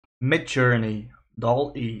Midjourney,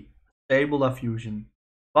 Dall, Stable Diffusion.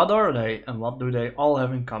 What are they and what do they all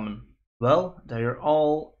have in common? Well, they are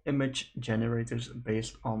all image generators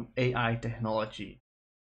based on AI technology.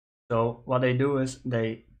 So what they do is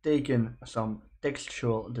they take in some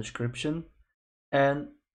textual description and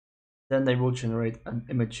then they will generate an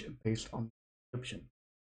image based on the description.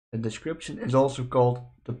 The description is also called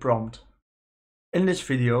the prompt. In this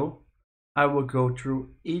video, I will go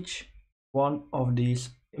through each one of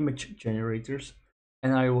these image generators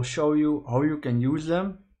and I will show you how you can use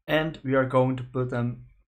them, and we are going to put them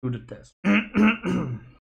to the test. The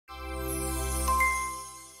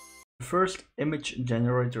first image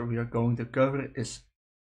generator we are going to cover is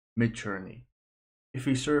Midjourney. If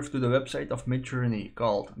we surf to the website of Midjourney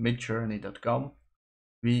called midjourney.com,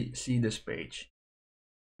 we see this page.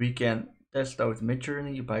 We can test out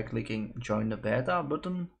Midjourney by clicking Join the Beta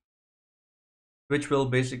button, which will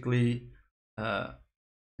basically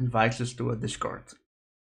invite us to a Discord.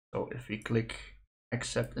 So if we click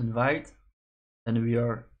Accept Invite, then we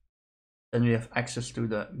have access to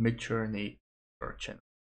the Midjourney channel.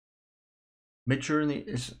 Midjourney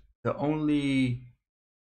is the only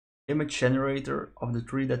image generator of the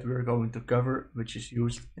three that we are going to cover which is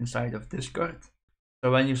used inside of Discord.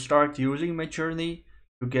 So when you start using Midjourney,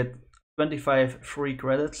 you get 25 free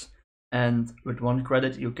credits, and with 1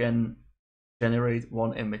 credit you can generate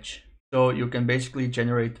 1 image. So you can basically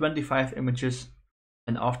generate 25 images,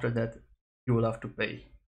 and after that you will have to pay.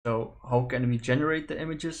 So how can we generate the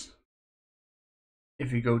images?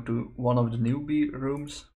 If we go to one of the newbie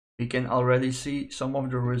rooms, we can already see some of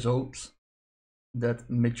the results that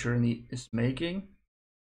Midjourney is making,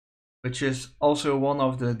 which is also one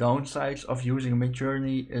of the downsides of using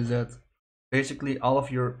Midjourney, is that basically all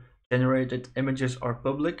of your generated images are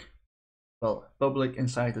public. Well, public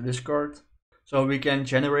inside the Discord. So we can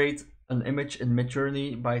generate an image in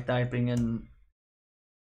Midjourney by typing in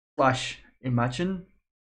 /imagine,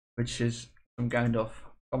 which is some kind of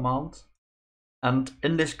command. And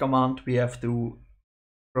in this command we have to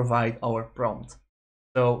provide our prompt.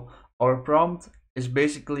 So our prompt is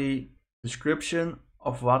basically description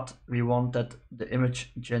of what we want that the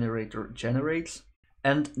image generator generates,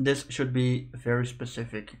 and this should be very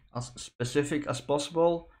specific as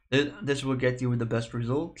possible. This will get you the best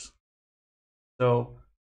results. So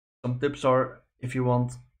some tips are, if you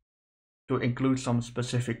want to include some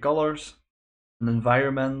specific colors, an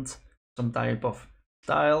environment, some type of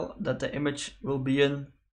style that the image will be in,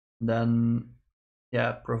 then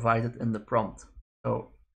provide it in the prompt.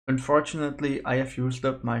 So unfortunately I have used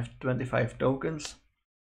up my 25 tokens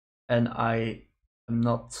and I am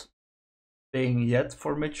not paying yet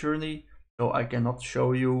for Midjourney, so I cannot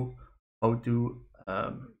show you how to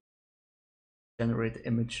generate the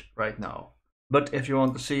image right now. But if you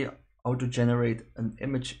want to see how to generate an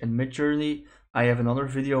image in Midjourney, I have another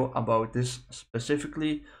video about this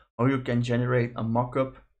specifically, how you can generate a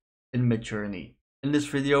mockup in Midjourney. In this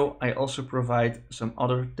video I also provide some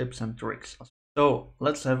other tips and tricks. So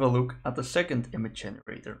let's have a look at the second image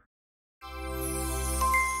generator.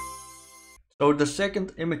 So the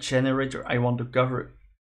second image generator I want to cover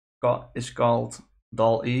is called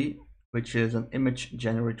Dall, which is an image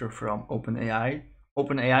generator from OpenAI.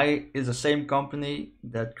 OpenAI is the same company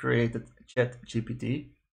that created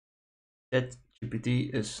ChatGPT.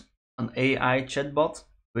 ChatGPT is an AI chatbot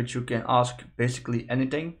which you can ask basically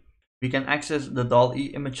anything. We can access the Dall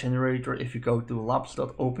image generator if you go to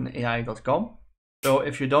labs.openai.com. So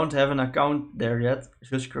if you don't have an account there yet,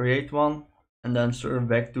 just create one and then surf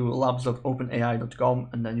back to labs.openai.com,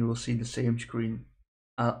 and then you will see the same screen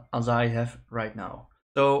as I have right now.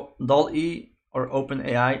 So Dall or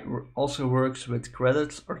OpenAI also works with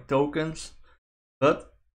credits or tokens,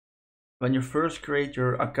 but when you first create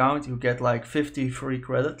your account you get like 50 free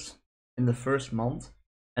credits in the first month,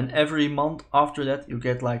 and every month after that you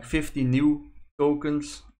get like 50 new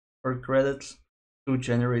tokens or credits to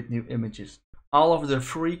generate new images. All of the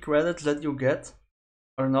free credits that you get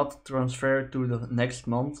are not transferred to the next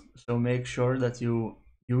month, so make sure that you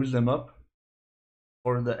use them up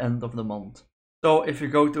for the end of the month. So if you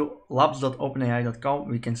go to labs.openai.com,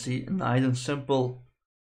 we can see a nice and simple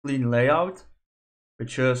clean layout with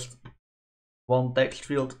just one text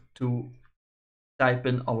field to type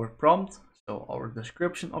in our prompt, so our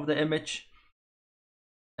description of the image,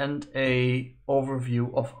 and a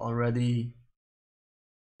overview of already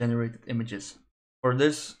generated images. For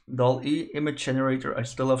this Dall image generator I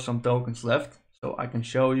still have some tokens left, so I can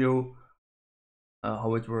show you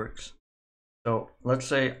how it works. So let's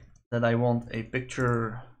say that I want a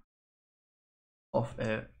picture of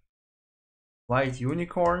a white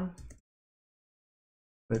unicorn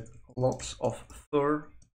with lots of fur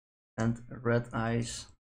and red eyes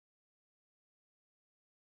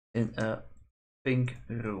in a pink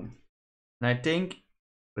room. And I think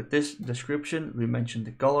with this description we mentioned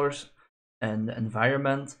the colors and the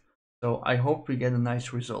environment, so I hope we get a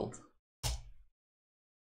nice result.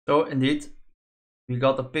 So indeed, we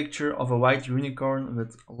got a picture of a white unicorn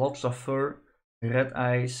with lots of fur, red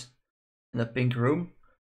eyes, in a pink room.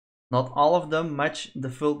 Not all of them match the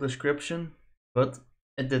full description, but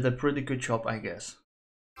it did a pretty good job, I guess.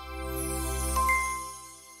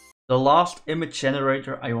 The last image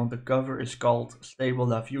generator I want to cover is called Stable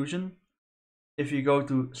Diffusion. If you go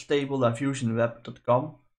to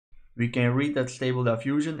stablediffusionweb.com, we can read that Stable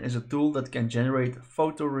Diffusion is a tool that can generate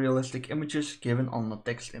photorealistic images given on a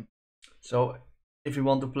text image. So if you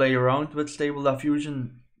want to play around with Stable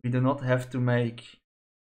Diffusion, you do not have to make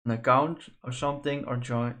an account or something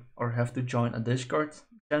or have to join a Discord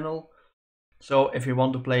channel. So if you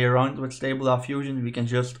want to play around with Stable Diffusion, we can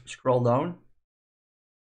just scroll down.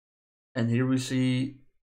 And here we see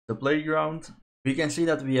the playground. We can see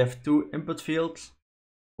that we have two input fields,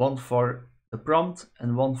 one for the prompt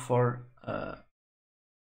and one for a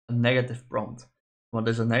negative prompt. What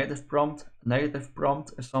is a negative prompt? A negative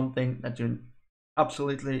prompt is something that you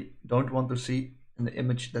absolutely don't want to see in the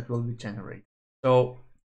image that will be generated. So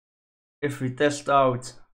if we test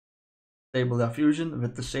out Stable Diffusion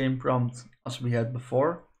with the same prompt as we had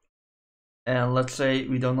before, and let's say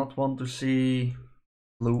we do not want to see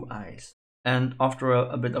blue eyes, and after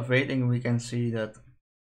a bit of waiting we can see that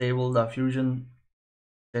Stable Diffusion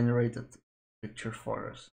generated a picture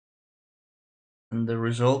for us, and the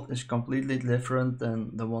result is completely different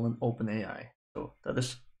than the one in OpenAI, so that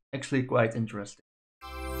is actually quite interesting.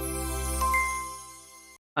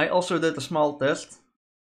 I also did a small test.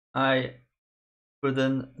 I put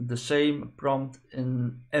in the same prompt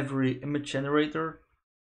in every image generator.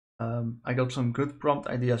 I got some good prompt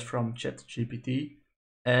ideas from ChatGPT,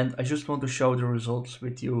 and I just want to show the results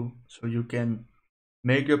with you so you can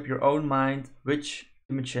make up your own mind which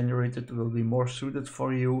image generator will be more suited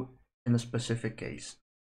for you in a specific case.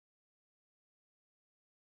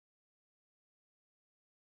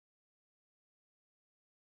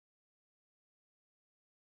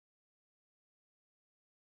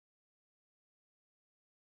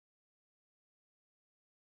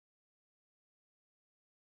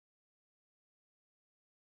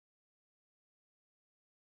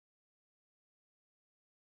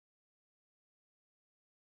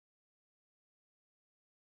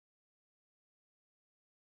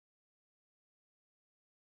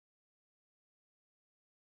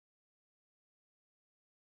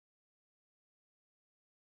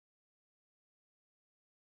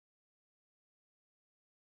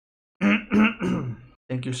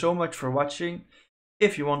 Thank you so much for watching.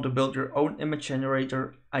 If you want to build your own image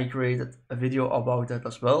generator, I created a video about that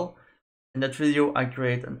as well. In that video I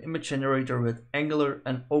create an image generator with Angular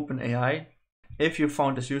and OpenAI. If you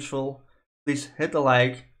found this useful, please hit a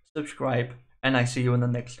like, subscribe, and I see you in the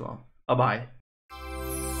next one. Bye bye.